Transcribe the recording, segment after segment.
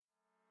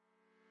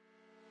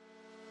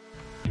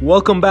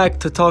Welcome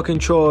back to Talking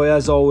Troy.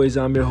 As always,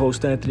 I'm your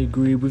host, Anthony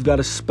Grieb. We've got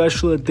a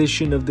special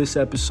edition of this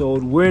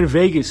episode. We're in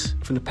Vegas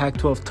for the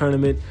Pac-12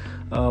 tournament.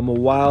 A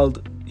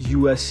wild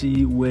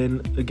USC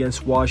win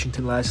against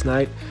Washington last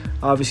night.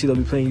 Obviously, they'll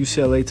be playing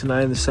UCLA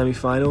tonight in the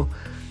semifinal.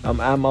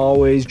 I'm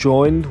always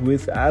joined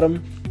with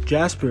Adam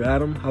Jasper.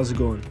 Adam, how's it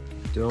going?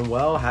 Doing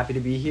well. Happy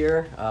to be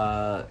here,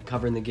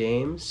 covering the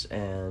games,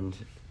 and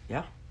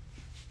yeah.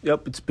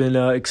 Yep, it's been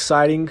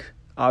exciting.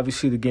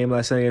 Obviously, the game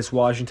last night against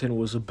Washington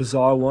was a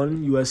bizarre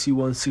one. USC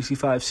won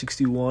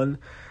 65-61.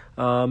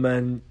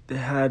 And they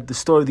had the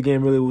story of the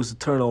game really was the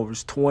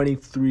turnovers.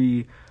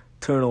 23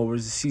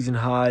 turnovers, the season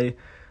high.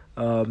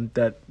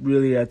 That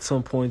really at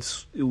some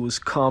points it was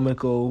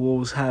comical what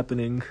was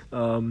happening.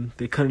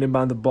 They couldn't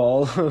inbound the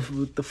ball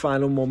with the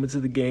final moments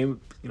of the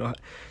game.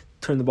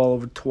 Turned the ball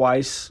over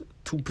twice,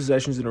 2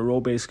 possessions in a row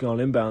basically on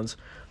inbounds.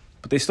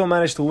 But they still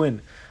managed to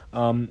win.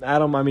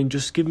 Adam,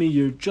 just give me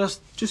your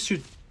just your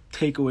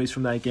takeaways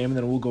from that game, and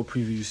then we'll go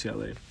preview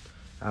UCLA.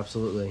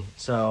 Absolutely.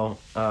 So,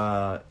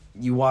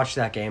 you watched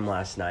that game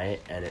last night,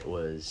 and it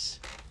was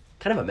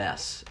kind of a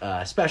mess,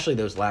 especially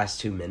those last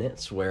 2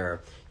 minutes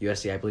where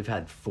USC, I believe,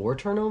 had 4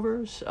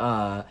 turnovers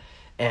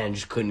and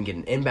just couldn't get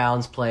an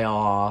inbounds play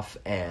off,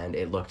 and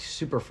it looked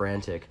super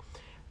frantic.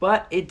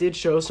 But it did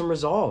show some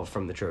resolve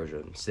from the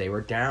Trojans. They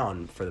were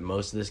down for the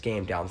most of this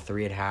game, down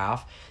 3 at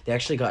half. They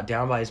actually got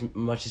down by as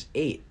much as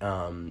 8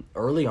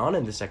 early on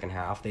in the second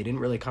half. They didn't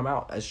really come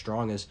out as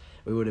strong as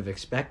we would have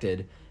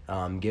expected,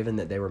 given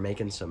that they were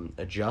making some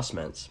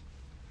adjustments.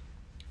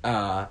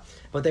 But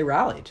they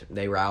rallied.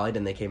 They rallied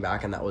and they came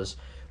back, and that was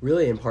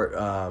really in part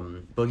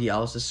Boogie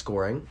Ellis'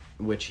 scoring,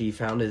 which he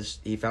found his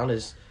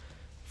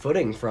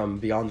footing from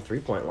beyond the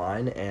 3-point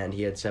line, and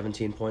he had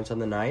 17 points on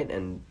the night,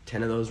 and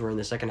 10 of those were in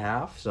the second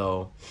half.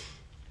 So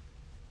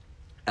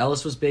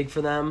Ellis was big for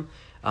them.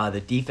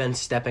 The defense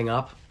stepping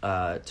up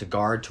to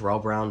guard Terrell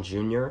Brown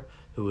Jr.,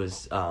 who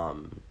was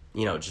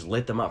just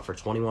lit them up for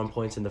 21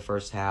 points in the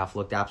first half,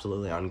 looked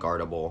absolutely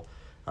unguardable,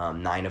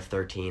 9 of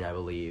 13, I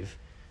believe,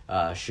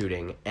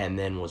 shooting, and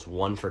then was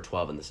 1 for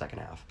 12 in the second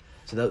half.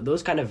 So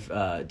those kind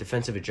of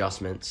defensive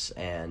adjustments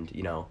and,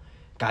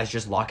 guys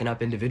just locking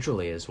up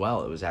individually as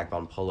well. It was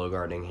Akbon Polo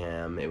guarding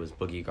him. It was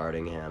Boogie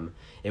guarding him.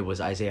 It was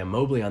Isaiah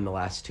Mobley on the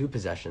last 2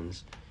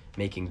 possessions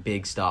making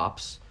big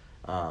stops.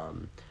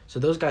 So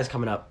those guys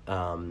coming up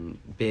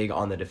big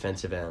on the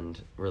defensive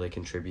end really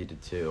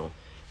contributed to,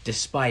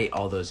 despite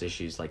all those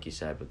issues, like you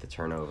said, with the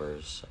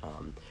turnovers.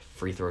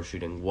 Free throw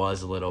shooting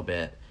was a little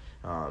bit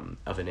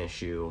of an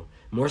issue.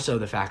 More so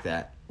the fact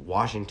that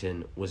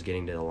Washington was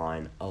getting to the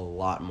line a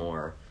lot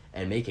more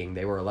and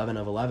they were 11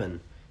 of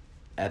 11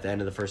 at the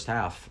end of the first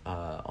half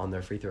on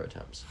their free throw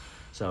attempts.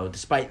 So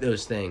despite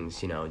those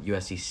things,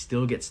 USC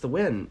still gets the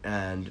win,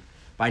 and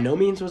by no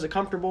means was it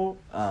comfortable,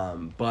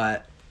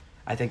 but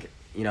I think,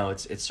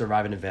 it's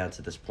survive and advance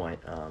at this point,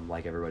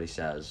 like everybody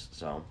says,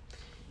 so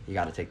you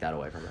got to take that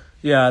away from it.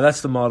 Yeah,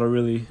 that's the motto,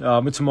 really.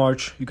 It's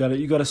March. You got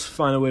to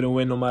find a way to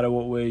win no matter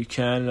what way you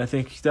can, and I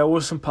think there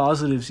were some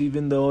positives,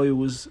 even though it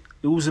was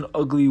an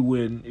ugly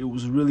win. It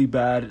was a really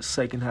bad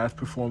second half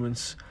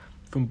performance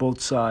from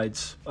both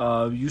sides.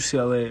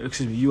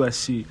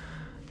 USC,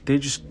 they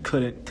just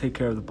couldn't take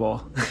care of the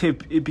ball.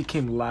 It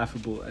became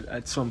laughable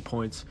at some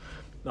points.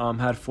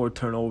 Had 4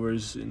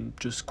 turnovers in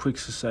just quick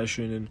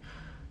succession, and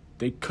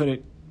they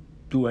couldn't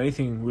do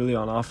anything really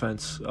on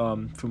offense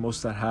for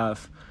most of that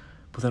half.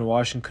 But then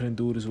Washington couldn't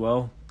do it as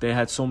well. They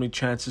had so many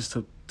chances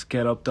to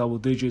get up double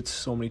digits,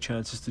 so many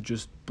chances to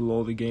just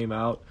blow the game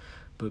out,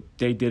 but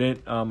they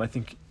didn't. I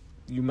think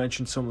you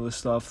mentioned some of the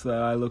stuff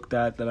that I looked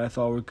at that I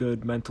thought were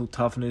good. Mental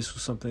toughness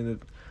was something that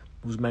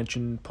was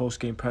mentioned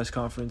post-game press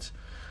conference.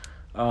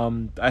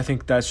 I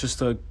think that's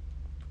just a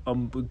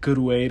good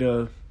way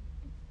to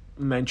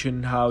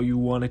mention how you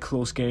won a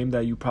close game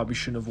that you probably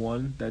shouldn't have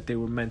won, that they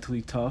were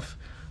mentally tough.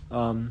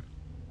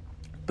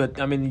 But,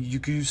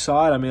 you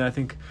saw it. I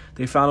think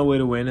they found a way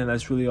to win, and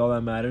that's really all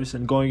that matters.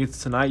 And going into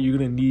tonight, you're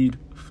going to need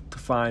to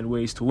find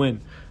ways to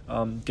win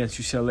against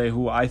UCLA,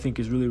 who I think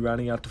is really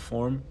rounding out the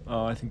form.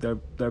 I think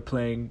they're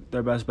playing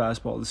their best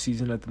basketball of the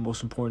season at the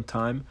most important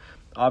time.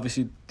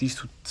 Obviously, these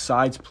 2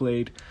 sides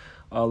played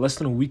less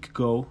than a week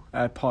ago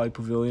at Pauley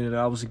Pavilion, and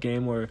that was a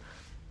game where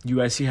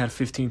USC had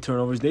 15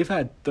 turnovers. They've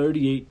had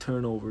 38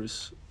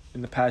 turnovers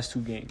in the past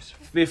 2 games.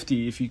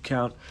 50 if you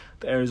count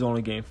the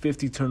Arizona game.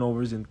 50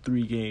 turnovers in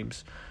 3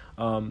 games,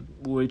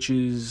 which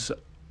is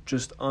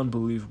just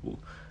unbelievable.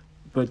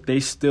 But they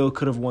still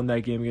could have won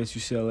that game against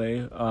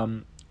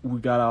UCLA. We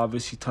got to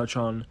obviously touch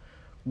on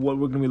what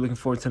we're going to be looking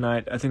for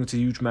tonight. I think it's a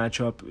huge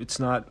matchup. It's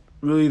not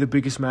really the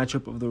biggest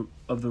matchup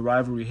of the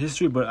rivalry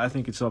history, but I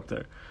think it's up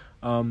there.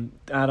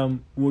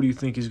 Adam, what do you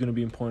think is going to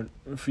be important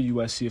for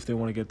USC if they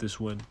want to get this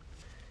win?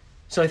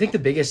 So I think the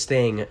biggest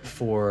thing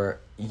for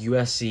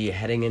USC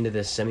heading into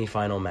this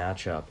semifinal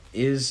matchup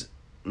is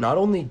not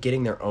only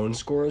getting their own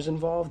scorers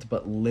involved,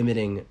 but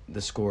limiting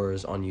the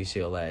scorers on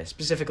UCLA,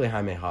 specifically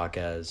Jaime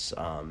Jaquez,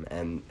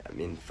 and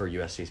for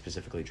USC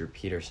specifically Drew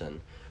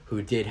Peterson,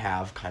 who did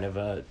have kind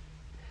of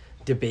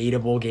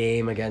debatable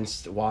game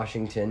against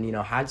Washington.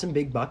 Had some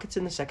big buckets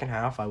in the second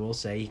half, I will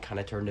say. He kind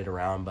of turned it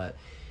around, but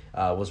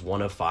was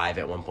 1 of 5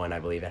 at one point, I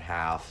believe, at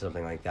half,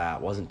 something like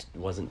that.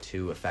 Wasn't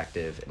too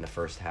effective in the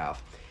first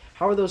half.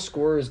 How are those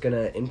scores going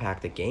to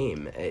impact the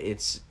game?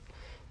 It's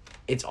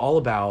all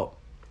about,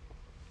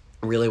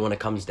 really, when it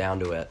comes down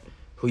to it,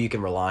 who you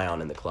can rely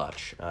on in the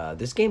clutch.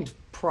 This game's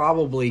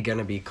probably going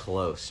to be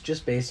close,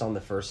 just based on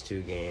the first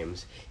 2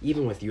 games.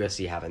 Even with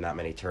USC having that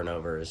many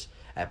turnovers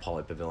at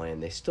Pauley Pavilion,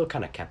 they still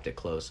kind of kept it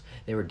close.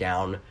 They were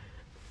down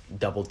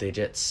double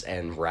digits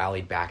and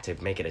rallied back to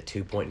make it a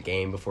 2-point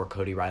game before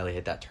Cody Riley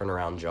hit that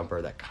turnaround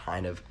jumper that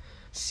kind of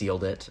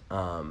sealed it.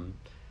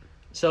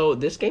 So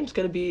this game's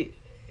going to be...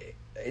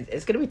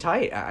 It's going to be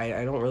tight.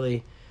 I don't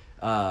really...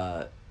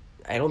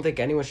 I don't think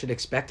anyone should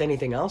expect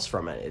anything else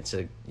from it. It's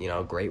a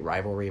great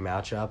rivalry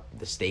matchup.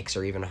 The stakes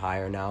are even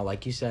higher now.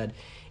 Like you said,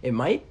 it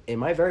might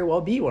very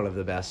well be one of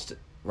the best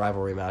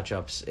rivalry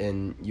matchups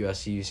in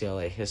USC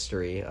UCLA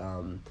history.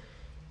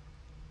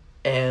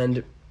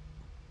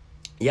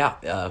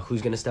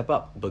 Who's gonna step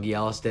up? Boogie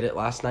Ellis did it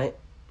last night.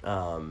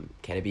 Can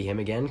it be him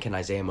again? Can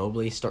Isaiah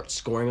Mobley start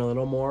scoring a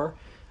little more?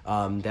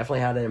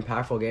 Definitely had an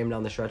impactful game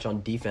down the stretch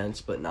on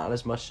defense, but not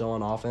as much so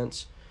on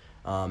offense.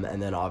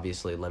 And then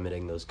obviously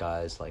limiting those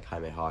guys like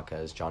Jaime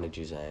Jaquez, Johnny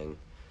Juzang,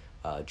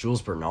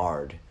 Jules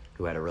Bernard,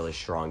 who had a really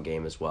strong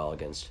game as well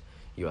against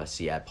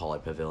USC at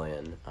Pauley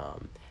Pavilion.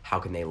 How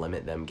can they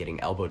limit them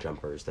getting elbow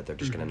jumpers that they're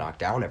just going to knock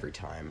down every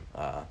time?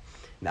 And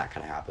that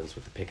kind of happens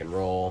with the pick and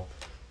roll.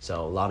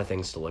 So a lot of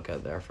things to look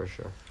at there for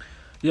sure.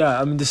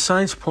 Yeah, I mean, the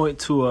signs point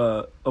to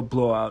a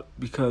blowout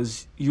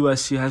because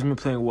USC hasn't been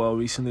playing well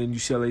recently and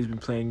UCLA's been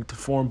playing to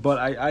form. But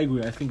I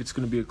agree. I think it's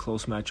going to be a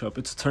close matchup.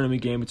 It's a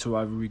tournament game. It's a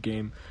rivalry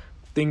game.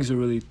 Things are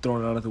really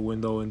thrown out of the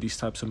window in these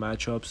types of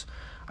matchups.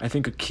 I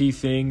think a key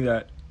thing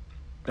that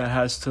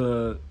has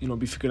to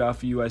be figured out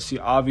for USC,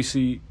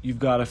 obviously you've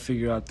got to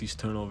figure out these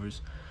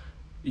turnovers.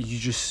 You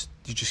just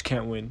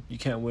can't win. You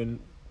can't win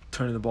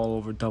turning the ball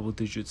over double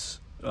digits.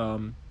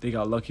 They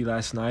got lucky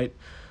last night.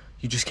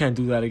 You just can't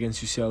do that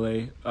against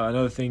UCLA.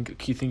 Another thing, a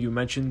key thing you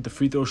mentioned, the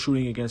free throw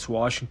shooting against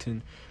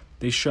Washington.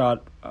 They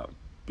shot, I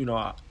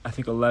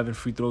think 11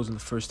 free throws in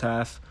the first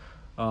half.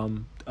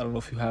 I don't know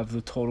if you have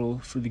the total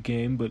for the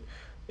game, but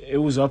it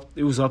was up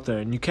there,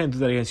 and you can't do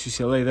that against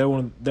UCLA.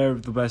 They're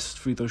the best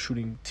free throw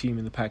shooting team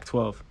in the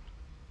Pac-12.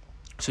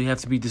 So you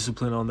have to be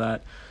disciplined on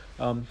that.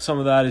 Some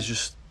of that is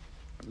just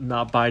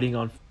not biting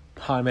on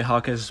Jaime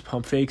Jaquez's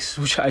pump fakes,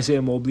 which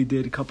Isaiah Mobley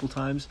did a couple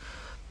times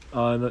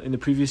in the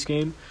previous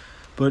game.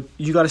 But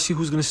you got to see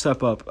who's going to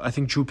step up. I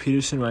think Drew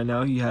Peterson right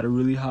now, he had a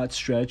really hot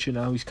stretch, and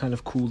now he's kind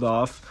of cooled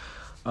off.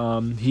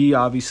 He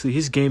obviously,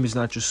 his game is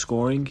not just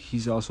scoring.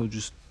 He's also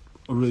just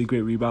a really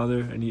great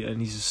rebounder, and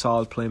he's a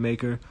solid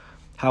playmaker.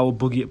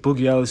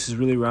 Boogie Ellis is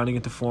really rounding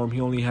into form. He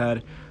only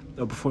had,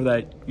 before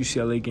that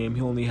UCLA game,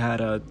 he only had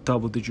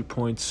double-digit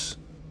points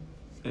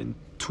in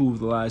 2 of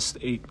the last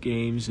 8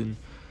 games, and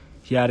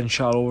he hadn't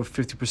shot over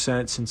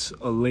 50% since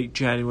a late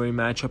January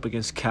matchup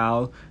against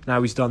Cal.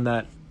 Now he's done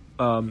that,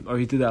 or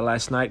he did that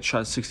last night,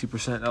 shot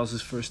 60%. That was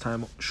his first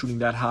time shooting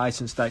that high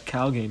since that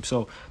Cal game.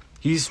 So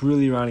he's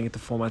really rounding into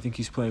form. I think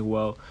he's playing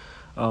well.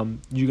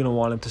 You're going to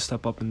want him to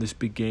step up in this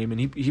big game. And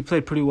he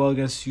played pretty well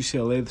against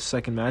UCLA, the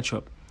second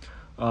matchup.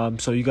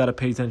 So you got to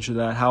pay attention to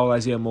that. How will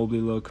Isaiah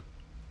Mobley look?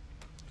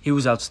 He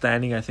was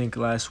outstanding, I think,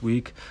 last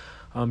week.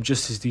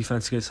 Just his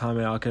defense against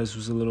Jaime Jaquez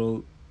was a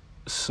little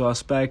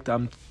suspect.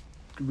 I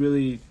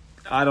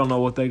don't know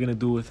what they're going to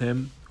do with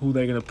him, who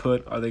they're going to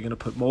put. Are they going to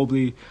put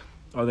Mobley?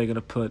 Are they going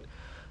to put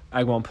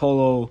Agwan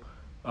Polo?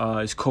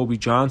 Is Kobe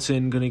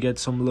Johnson going to get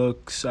some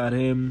looks at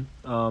him?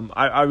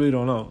 I really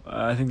don't know.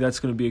 I think that's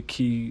going to be a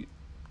key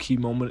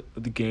moment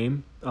of the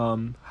game.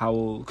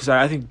 Because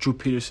I think Drew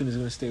Peterson is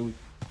going to stay with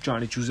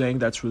Johnny Juzang.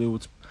 That's really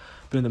what's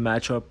been the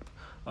matchup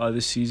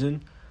this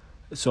season.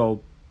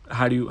 So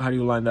how do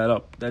you line that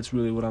up? That's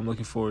really what I'm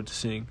looking forward to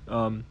seeing.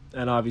 And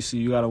obviously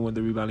you got to win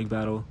the rebounding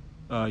battle.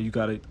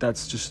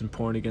 That's just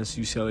important against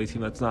the UCLA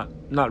team. That's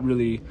not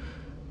really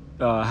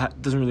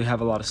doesn't really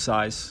have a lot of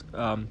size.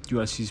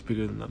 USC is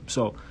bigger than them,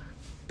 so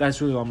that's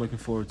really what I'm looking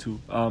forward to.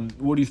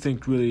 What do you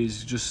think really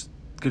is just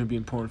going to be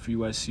important for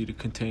USC to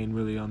contain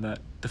really on that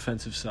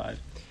defensive side?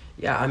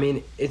 Yeah, I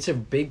mean, it's a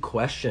big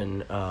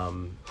question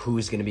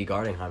who's going to be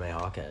guarding Jaime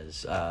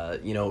Jaquez.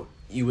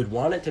 You would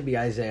want it to be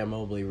Isaiah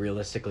Mobley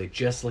realistically,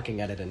 just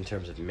looking at it in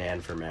terms of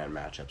man-for-man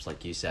matchups.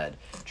 Like you said,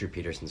 Drew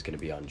Peterson's going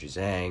to be on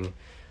Juzang.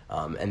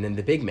 And then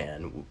the big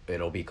man,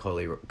 it'll be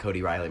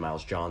Cody Riley,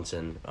 Miles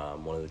Johnson,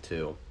 one of the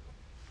two.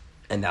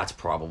 And that's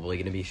probably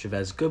going to be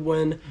Chavez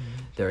Goodwin.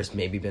 Mm-hmm. There's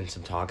maybe been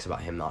some talks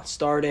about him not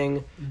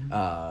starting.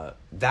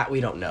 Mm-hmm. That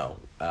we don't know.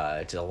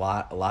 It's a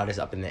lot is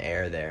up in the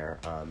air there.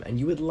 And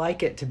you would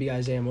like it to be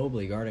Isaiah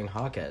Mobley guarding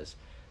Jaquez.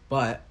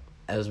 But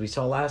as we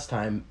saw last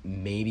time,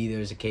 maybe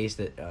there's a case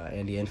that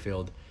Andy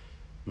Enfield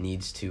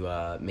needs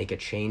to make a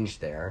change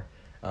there.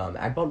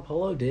 Agban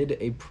Polo did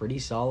a pretty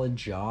solid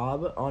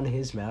job on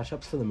his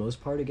matchups for the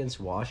most part against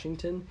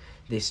Washington.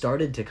 They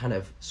started to kind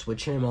of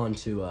switch him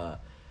onto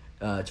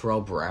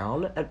Terrell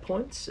Brown at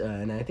points,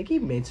 and I think he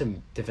made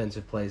some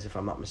defensive plays, if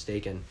I'm not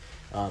mistaken.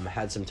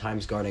 Had some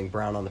times guarding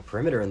Brown on the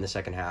perimeter in the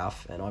second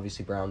half, and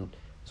obviously Brown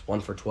was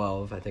 1 for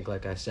 12, I think,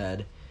 like I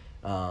said.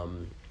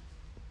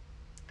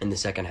 In the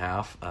second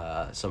half,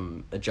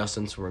 some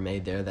adjustments were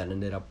made there that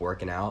ended up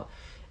working out,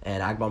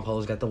 and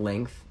Agbompolo's got the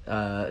length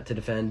to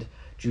defend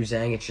Drew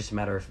Zhang. It's just a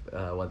matter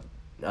of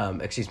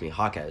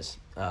Jaquez.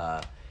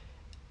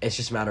 It's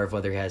just a matter of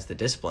whether he has the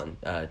discipline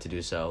to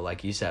do so,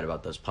 like you said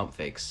about those pump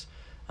fakes.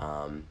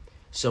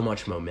 So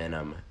much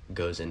momentum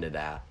goes into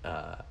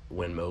that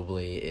when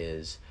Mobley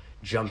is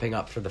jumping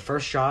up for the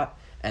first shot,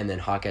 and then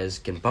Jaquez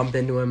can bump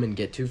into him and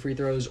get 2 free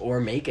throws or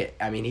make it.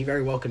 I mean, he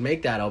very well could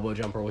make that elbow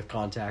jumper with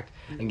contact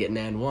and get an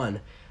and one.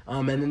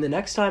 And then the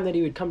next time that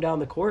he would come down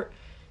the court,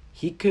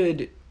 he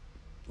could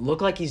look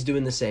like he's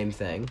doing the same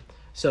thing.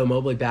 So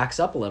Mobley backs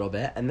up a little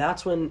bit, and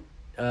that's when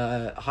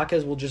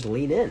Jaquez will just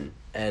lean in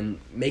and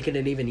make it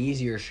an even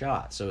easier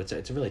shot. So it's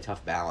a really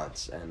tough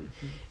balance. And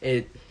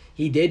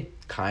he did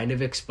kind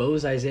of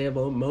expose Isaiah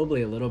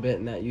Mobley a little bit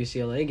in that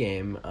UCLA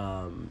game.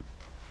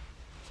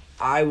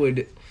 I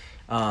would...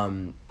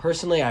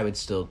 personally, I would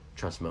still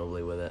trust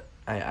Mobley with it.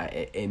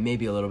 It may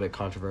be a little bit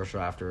controversial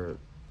after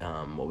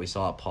what we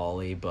saw at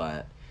Pauley,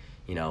 but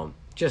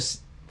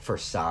just for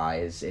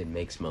size, it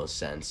makes most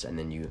sense. And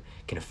then you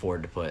can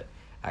afford to put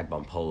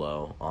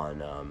Agbompolo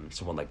on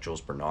someone like Jules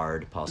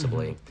Bernard,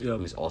 possibly,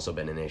 who's also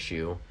been an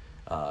issue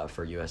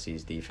for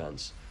USC's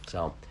defense.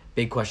 So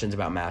big questions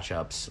about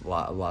matchups.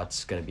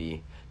 Lots going to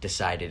be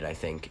decided, I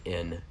think,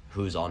 in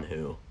who's on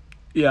who.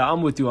 Yeah,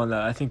 I'm with you on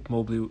that. I think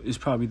Mobley is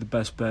probably the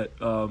best bet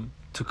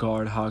to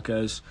guard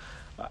Jaquez.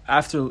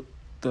 After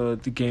the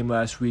game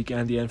last week,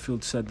 Andy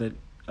Enfield said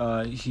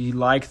that he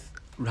liked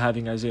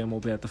having Isaiah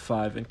Mobley at the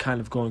 5 and kind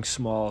of going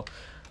small.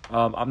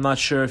 I'm not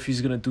sure if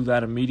he's going to do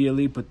that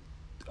immediately, but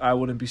I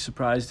wouldn't be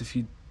surprised if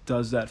he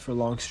does that for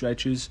long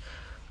stretches,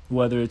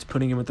 whether it's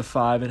putting him at the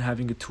 5 and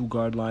having a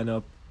 2-guard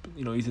lineup,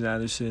 Ethan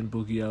Anderson,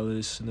 Boogie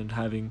Ellis, and then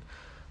having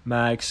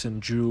Max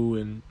and Drew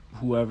and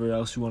whoever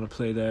else you want to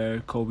play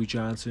there, Kobe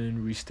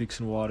Johnson, Reese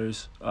Dixon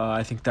Waters.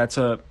 I think that's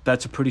a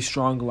pretty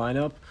strong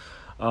lineup.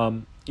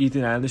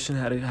 Ethan Anderson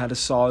had a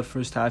solid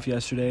first half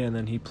yesterday, and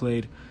then he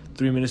played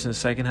 3 minutes in the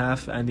second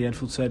half. Andy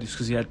Enfield said it's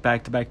because he had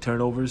back-to-back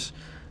turnovers.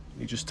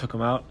 He just took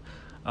him out.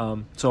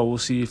 So we'll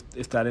see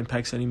if that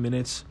impacts any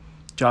minutes.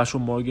 Joshua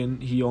Morgan,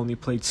 he only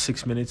played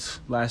 6 minutes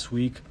last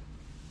week.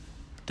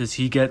 Does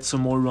he get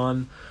some more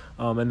run?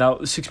 And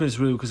that 6 minutes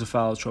really because of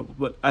foul trouble.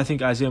 But I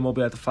think Isaiah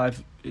Mobley at the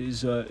 5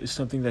 is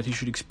something that he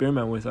should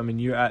experiment with. I mean,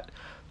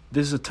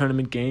 this is a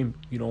tournament game.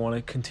 You don't want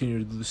to continue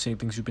to do the same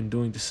things you've been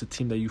doing. This is a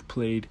team that you've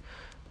played.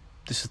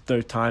 This is the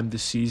third time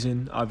this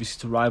season. Obviously,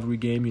 it's a rivalry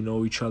game. You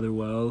know each other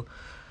well.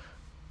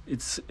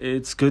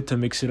 It's good to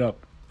mix it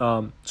up.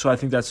 So I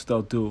think that's what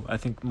they'll do. I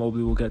think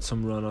Mobley will get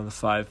some run on the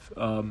 5.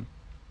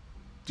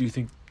 Do you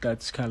think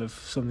that's kind of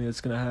something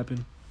that's going to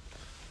happen?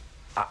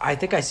 I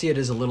think I see it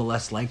as a little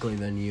less likely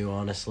than you,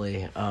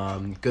 honestly.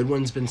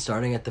 Goodwin's been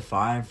starting at the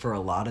 5 for a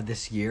lot of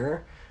this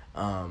year.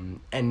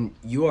 And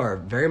you are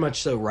very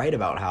much so right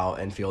about how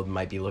Enfield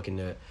might be looking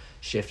to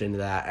shift into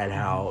that, and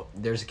how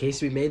there's a case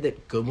to be made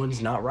that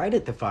Goodwin's not right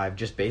at the 5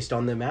 just based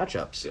on the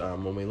matchups.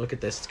 When we look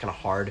at this, it's kind of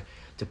hard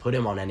to put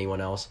him on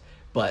anyone else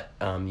but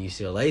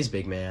UCLA's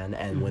big man,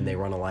 and when they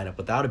run a lineup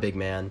without a big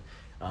man,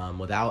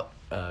 without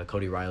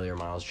Cody Riley or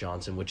Miles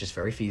Johnson, which is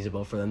very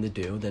feasible for them to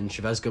do, then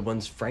Chavez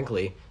Goodwin's,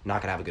 frankly,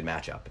 not going to have a good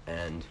matchup.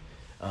 And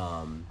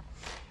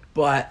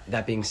but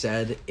that being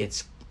said,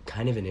 it's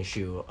kind of an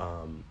issue.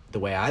 The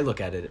way I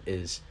look at it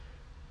is,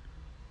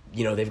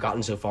 they've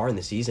gotten so far in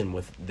the season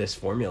with this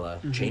formula.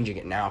 Changing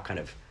it now kind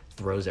of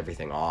throws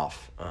everything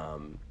off.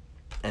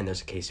 And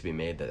there's a case to be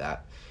made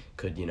that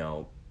could,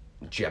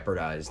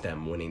 jeopardize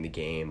them winning the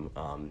game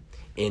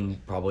in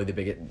probably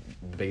the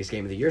biggest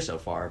game of the year so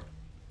far.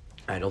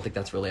 I don't think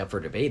that's really up for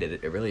debate.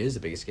 It really is the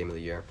biggest game of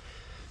the year.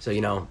 So,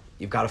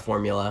 you've got a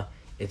formula.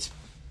 It's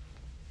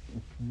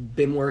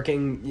been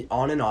working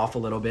on and off a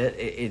little bit.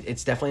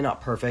 It's definitely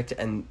not perfect,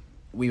 and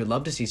we would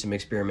love to see some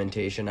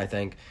experimentation, I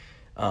think,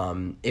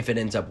 if it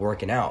ends up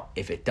working out.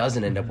 If it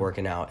doesn't end up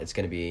working out, it's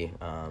going to be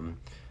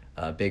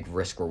a big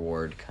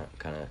risk-reward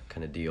kind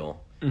of deal.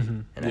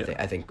 And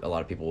I think a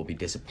lot of people will be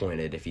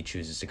disappointed if he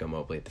chooses to go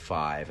Mobley at the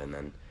 5, and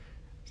then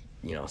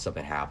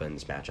something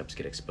happens, matchups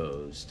get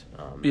exposed.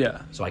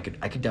 So I could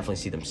definitely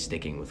see them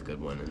sticking with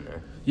Goodwin in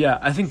there. Yeah,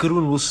 I think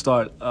Goodwin will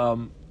start.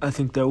 I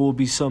think there will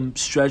be some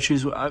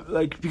stretches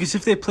because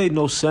if they played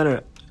no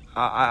center,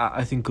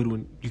 I think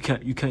Goodwin you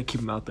can't keep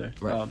him out there.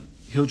 Right.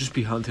 He'll just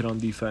be hunted on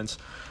defense,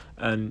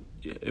 and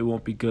it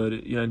won't be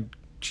good. And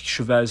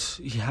Chavez,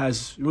 he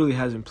really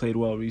hasn't played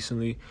well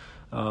recently.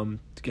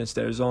 Against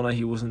Arizona,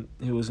 he wasn't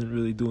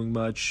really doing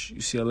much.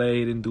 UCLA,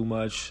 he didn't do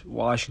much.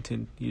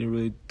 Washington, he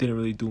didn't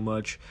really do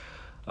much.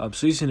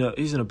 So he's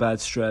in a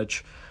bad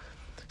stretch.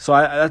 So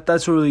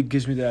that's what really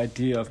gives me the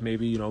idea of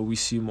maybe we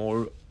see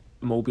more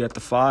Mobley at the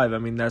 5. I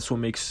mean, that's what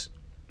makes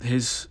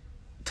his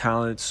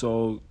talent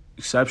so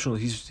exceptional.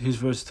 His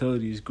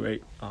versatility is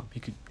great.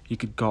 He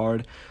could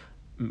guard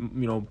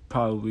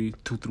probably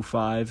 2 through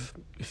 5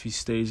 if he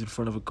stays in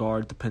front of a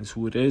guard. Depends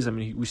who it is. I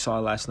mean, we saw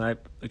it last night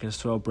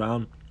against Terrell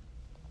Brown.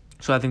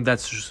 So I think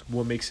that's just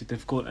what makes it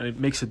difficult, and it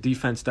makes a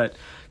defense that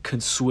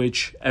can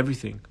switch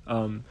everything.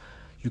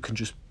 You can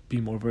just be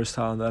more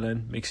versatile on that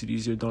end. Makes it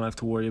easier. Don't have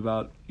to worry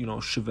about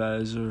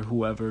Chavez or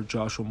whoever,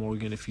 Joshua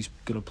Morgan, if he's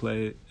gonna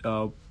play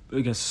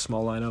against a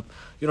small lineup.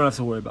 You don't have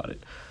to worry about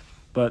it.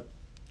 But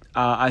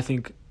I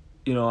think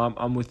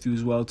I'm with you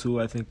as well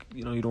too. I think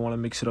you don't want to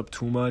mix it up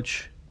too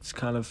much. It's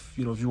kind of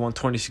if you won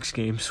 26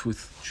 games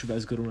with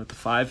Chavez Goodwin at the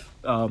 5,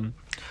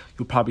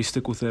 you'll probably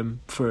stick with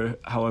him for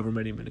however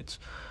many minutes.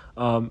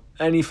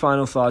 Any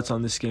final thoughts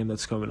on this game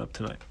that's coming up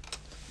tonight?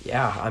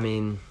 Yeah, I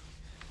mean,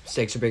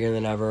 stakes are bigger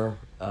than ever.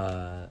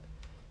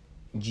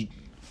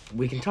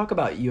 We can talk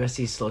about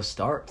USC's slow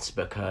starts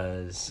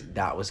because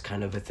that was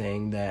kind of a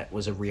thing that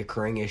was a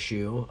reoccurring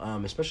issue,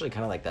 especially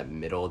kind of like that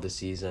middle of the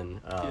season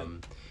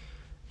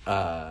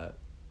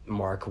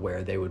mark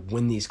where they would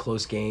win these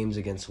close games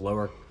against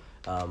lower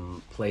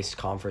placed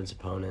conference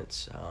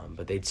opponents,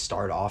 but they'd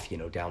start off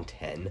down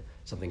 10,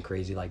 something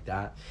crazy like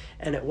that,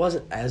 and it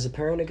wasn't as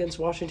apparent against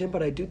Washington,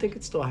 but I do think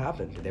it still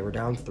happened. They were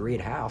down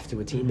 3.5 to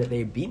a team that they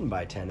had beaten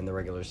by 10 in the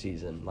regular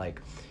season. Like,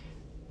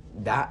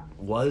 that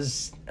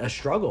was a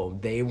struggle.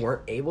 They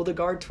weren't able to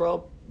guard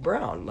Terrell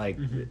Brown. Like,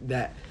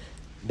 that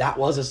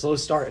was a slow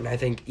start, and I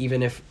think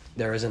even if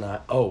there isn't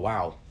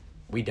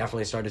we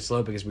definitely started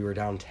slow because we were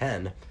down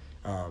 10,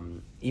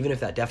 even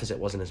if that deficit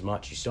wasn't as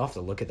much, you still have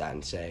to look at that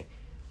and say,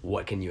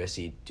 what can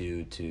USC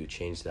do to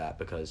change that?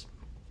 Because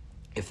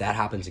if that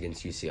happens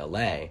against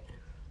UCLA,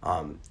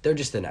 they're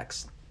just the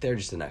next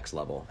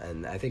level,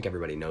 and I think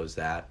everybody knows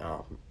that.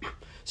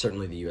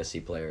 Certainly, the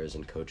USC players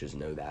and coaches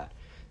know that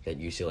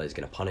UCLA is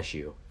going to punish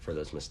you for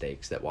those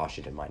mistakes that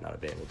Washington might not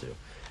have been able to.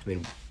 I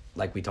mean,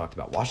 like we talked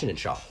about, Washington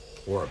shot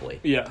horribly.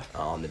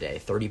 On the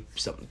day,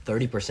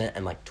 30%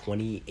 and like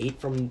 28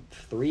 from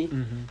 3.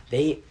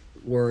 They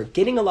were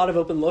getting a lot of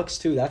open looks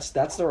too. That's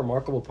the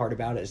remarkable part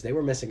about it, is they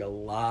were missing a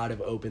lot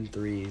of open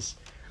threes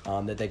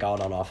that they got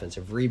on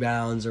offensive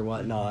rebounds or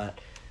whatnot.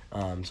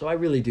 So I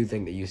really do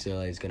think that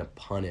UCLA is going to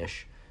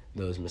punish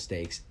those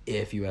mistakes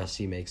if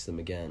USC makes them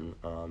again.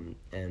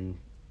 And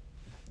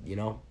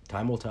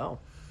time will tell.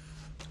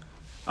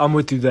 I'm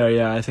with you there.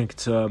 Yeah, I think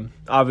it's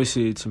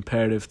obviously it's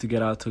imperative to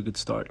get out to a good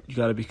start. You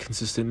got to be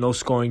consistent. No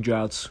scoring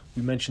droughts.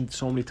 We mentioned it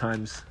so many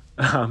times.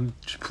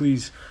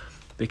 Please,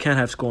 they can't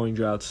have scoring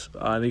droughts.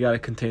 They got to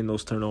contain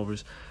those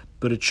turnovers.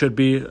 But it should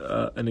be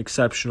an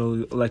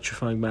exceptional,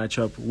 electrifying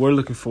matchup. We're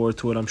looking forward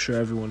to it. I'm sure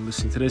everyone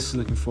listening to this is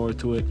looking forward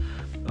to it.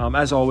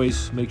 As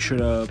always, make sure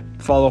to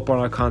follow up on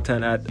our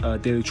content at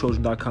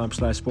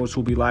dailytrojan.com/sports.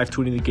 We'll be live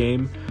tweeting the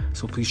game,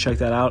 so please check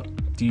that out.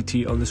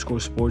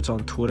 DT_sports on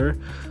Twitter.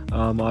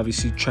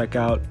 Obviously, check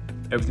out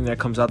everything that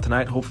comes out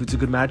tonight. Hopefully, it's a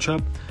good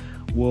matchup.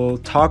 We'll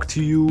talk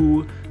to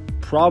you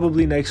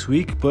probably next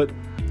week, but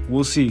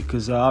we'll see,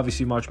 because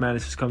obviously March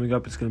Madness is coming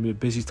up. It's going to be a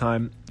busy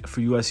time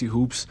for USC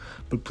Hoops.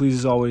 But please,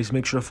 as always,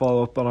 make sure to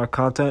follow up on our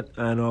content,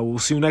 and we'll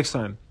see you next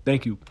time.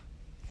 Thank you.